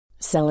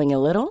Selling a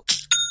little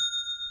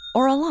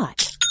or a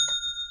lot?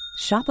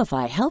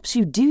 Shopify helps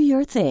you do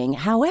your thing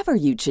however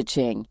you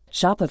cha-ching.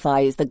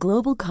 Shopify is the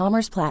global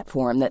commerce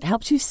platform that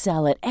helps you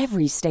sell at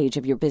every stage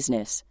of your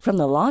business. From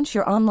the launch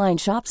your online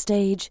shop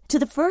stage to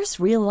the first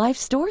real-life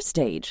store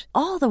stage,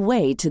 all the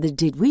way to the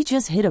did we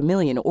just hit a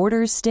million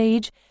orders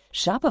stage.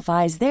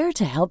 Shopify is there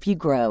to help you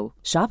grow.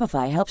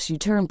 Shopify helps you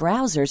turn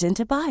browsers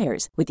into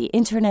buyers with the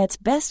internet's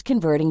best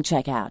converting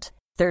checkout.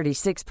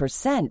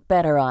 36%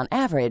 better on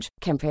average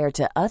compared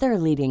to other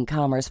leading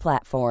commerce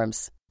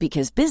platforms.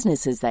 Because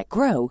businesses that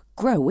grow,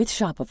 grow with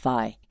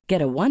Shopify.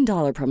 Get a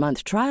 $1 per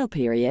month trial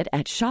period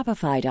at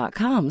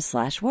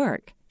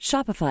shopify.com/work.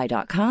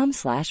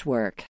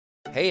 Shopify.com/work.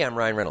 Hey, I'm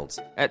Ryan Reynolds.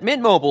 At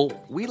Mint Mobile,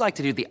 we like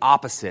to do the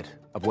opposite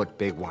of what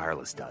Big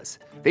Wireless does.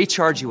 They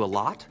charge you a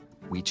lot,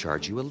 we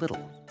charge you a little.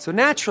 So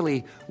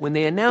naturally, when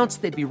they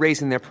announced they'd be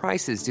raising their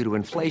prices due to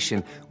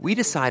inflation, we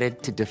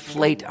decided to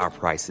deflate our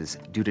prices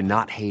due to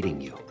not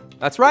hating you.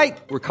 That's right.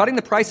 We're cutting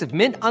the price of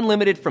Mint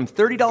Unlimited from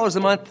 $30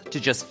 a month to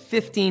just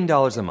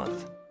 $15 a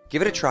month.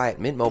 Give it a try at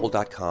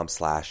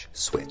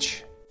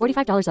mintmobile.com/switch.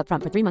 $45 up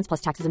front for 3 months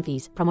plus taxes and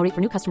fees. Promo rate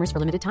for new customers for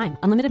limited time.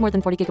 Unlimited more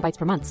than 40 gigabytes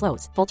per month.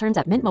 Slows full terms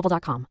at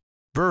mintmobile.com.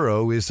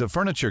 Burrow is a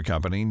furniture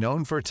company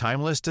known for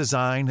timeless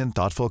design and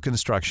thoughtful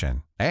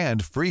construction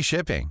and free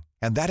shipping.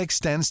 And that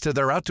extends to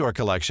their outdoor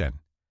collection.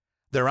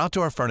 Their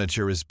outdoor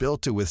furniture is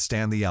built to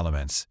withstand the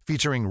elements,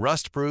 featuring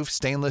rust-proof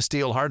stainless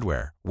steel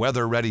hardware,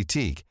 weather-ready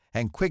teak,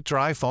 and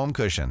quick-dry foam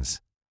cushions.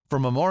 For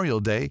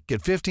Memorial Day,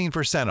 get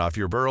 15% off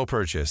your Burrow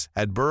purchase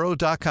at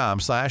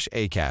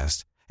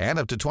burrow.com/acast and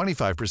up to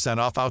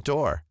 25% off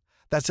outdoor.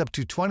 That's up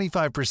to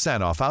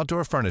 25% off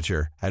outdoor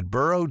furniture at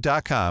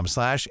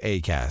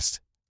burrow.com/acast.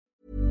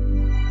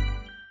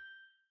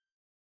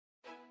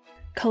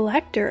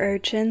 Collector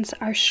urchins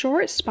are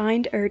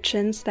short-spined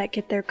urchins that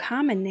get their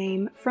common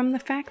name from the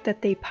fact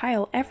that they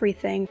pile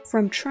everything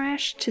from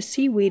trash to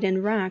seaweed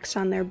and rocks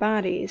on their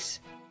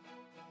bodies.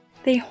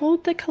 They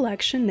hold the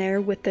collection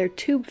there with their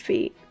tube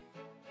feet.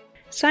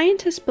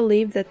 Scientists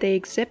believe that they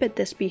exhibit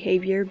this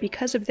behavior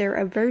because of their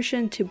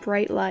aversion to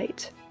bright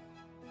light.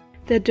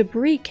 The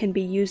debris can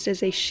be used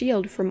as a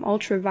shield from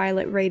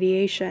ultraviolet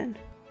radiation.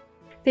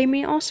 They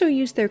may also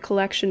use their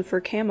collection for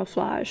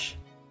camouflage.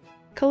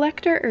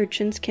 Collector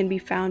urchins can be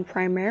found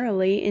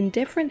primarily in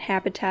different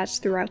habitats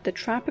throughout the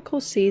tropical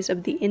seas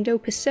of the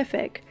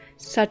Indo-Pacific,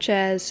 such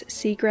as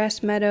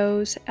seagrass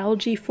meadows,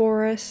 algae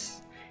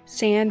forests,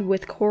 sand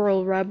with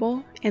coral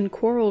rubble, and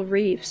coral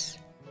reefs.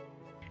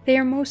 They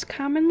are most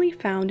commonly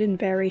found in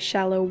very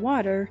shallow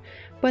water,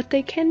 but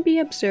they can be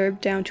observed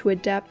down to a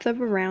depth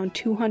of around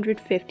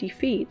 250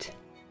 feet.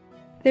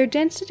 Their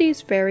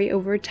densities vary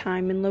over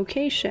time and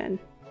location.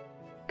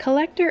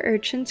 Collector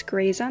urchins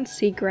graze on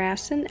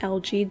seagrass and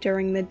algae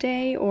during the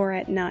day or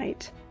at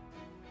night.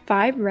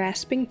 5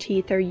 rasping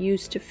teeth are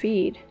used to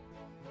feed.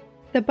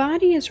 The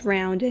body is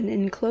round and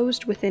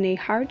enclosed within a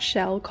hard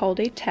shell called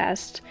a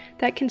test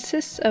that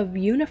consists of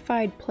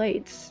unified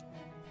plates.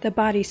 The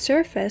body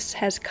surface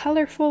has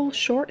colorful,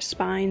 short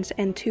spines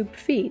and tube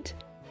feet.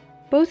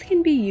 Both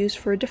can be used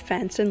for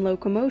defense and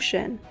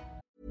locomotion.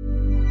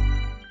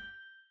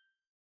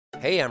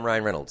 Hey, I'm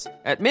Ryan Reynolds.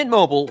 At Mint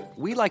Mobile,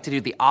 we like to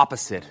do the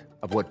opposite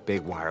of what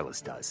Big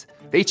Wireless does.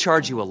 They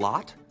charge you a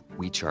lot,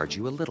 we charge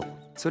you a little.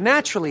 So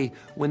naturally,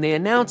 when they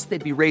announced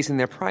they'd be raising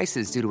their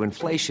prices due to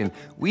inflation,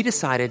 we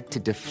decided to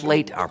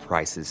deflate our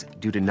prices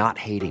due to not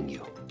hating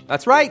you.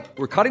 That's right.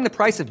 We're cutting the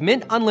price of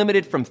Mint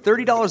Unlimited from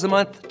 $30 a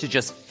month to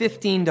just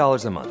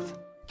 $15 a month.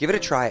 Give it a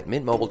try at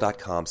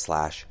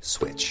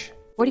mintmobile.com/switch.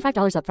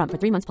 $45 up front for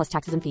 3 months plus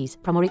taxes and fees.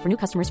 Promo rate for new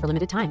customers for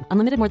limited time.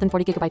 Unlimited more than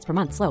 40 gigabytes per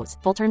month. Slows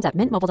full terms at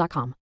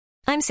mintmobile.com.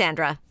 I'm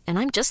Sandra, and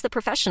I'm just the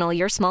professional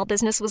your small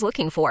business was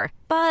looking for.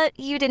 But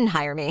you didn't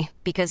hire me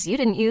because you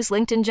didn't use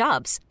LinkedIn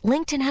Jobs.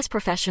 LinkedIn has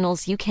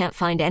professionals you can't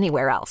find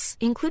anywhere else,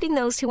 including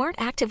those who aren't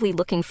actively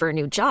looking for a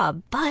new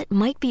job, but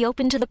might be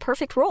open to the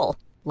perfect role,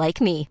 like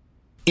me.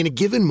 In a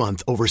given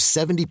month, over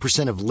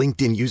 70% of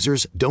LinkedIn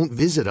users don't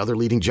visit other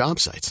leading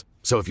job sites.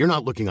 So if you're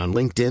not looking on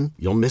LinkedIn,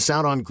 you'll miss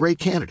out on great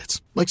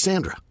candidates like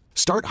Sandra.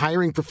 Start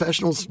hiring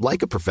professionals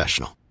like a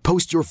professional.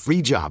 Post your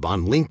free job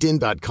on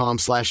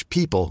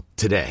linkedin.com/people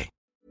today.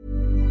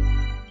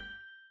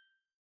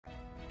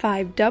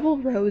 5 double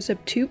rows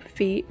of tube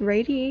feet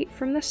radiate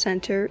from the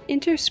center,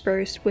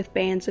 interspersed with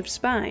bands of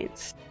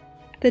spines.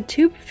 The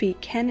tube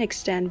feet can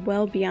extend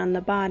well beyond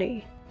the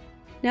body.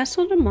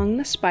 Nestled among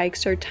the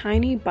spikes are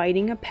tiny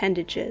biting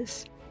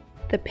appendages.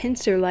 The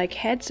pincer-like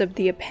heads of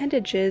the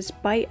appendages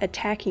bite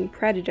attacking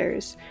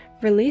predators,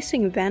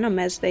 releasing venom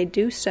as they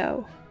do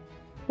so.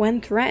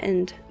 When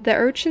threatened, the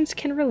urchins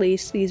can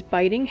release these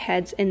biting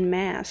heads en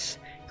masse,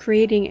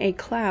 creating a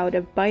cloud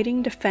of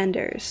biting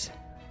defenders.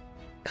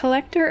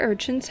 Collector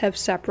urchins have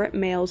separate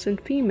males and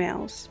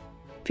females.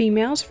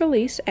 Females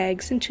release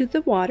eggs into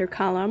the water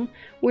column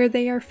where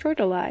they are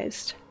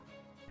fertilized.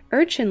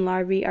 Urchin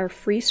larvae are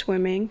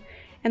free-swimming,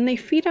 and they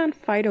feed on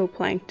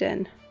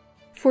phytoplankton.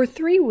 For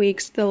 3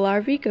 weeks, the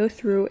larvae go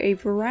through a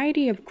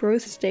variety of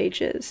growth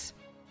stages.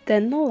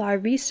 Then the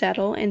larvae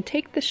settle and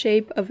take the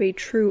shape of a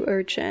true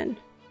urchin.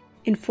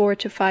 In 4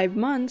 to 5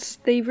 months,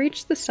 they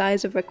reach the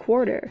size of a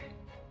quarter.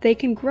 They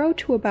can grow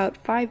to about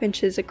 5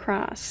 inches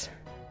across.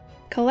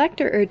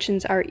 Collector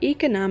urchins are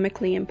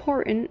economically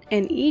important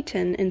and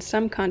eaten in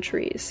some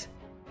countries.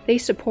 They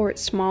support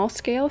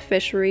small-scale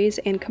fisheries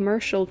and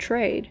commercial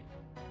trade.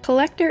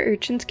 Collector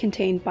urchins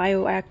contain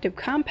bioactive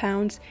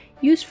compounds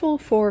useful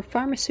for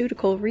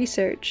pharmaceutical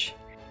research.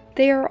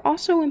 They are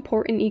also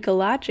important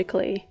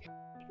ecologically.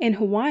 In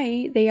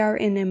Hawaii, they are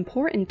an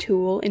important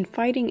tool in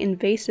fighting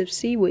invasive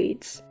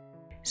seaweeds.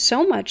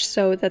 So much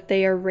so that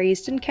they are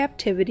raised in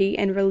captivity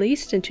and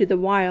released into the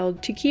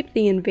wild to keep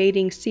the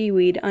invading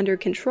seaweed under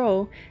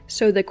control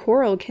so the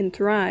coral can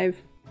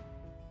thrive.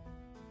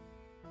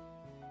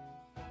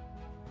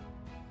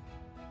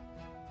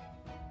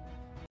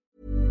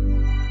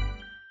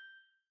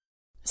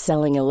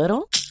 Selling a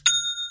little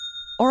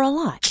or a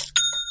lot?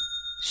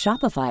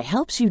 Shopify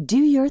helps you do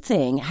your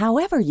thing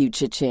however you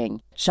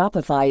cha-ching.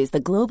 Shopify is the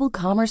global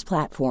commerce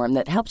platform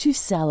that helps you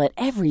sell at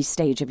every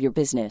stage of your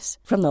business.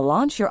 From the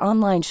launch your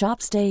online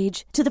shop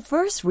stage to the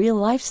first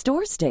real-life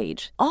store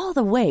stage, all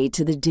the way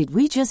to the did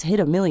we just hit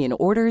a million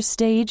orders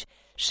stage.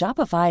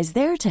 Shopify is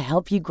there to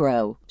help you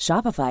grow.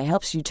 Shopify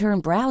helps you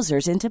turn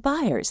browsers into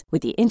buyers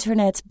with the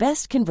internet's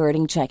best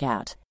converting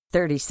checkout.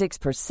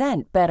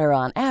 36% better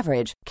on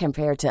average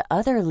compared to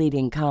other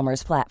leading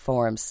commerce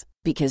platforms.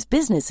 Because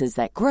businesses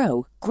that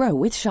grow, grow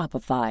with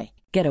Shopify.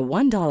 Get a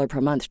 $1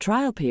 per month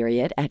trial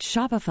period at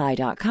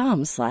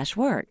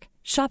shopify.com/work.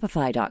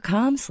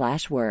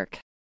 Shopify.com/work.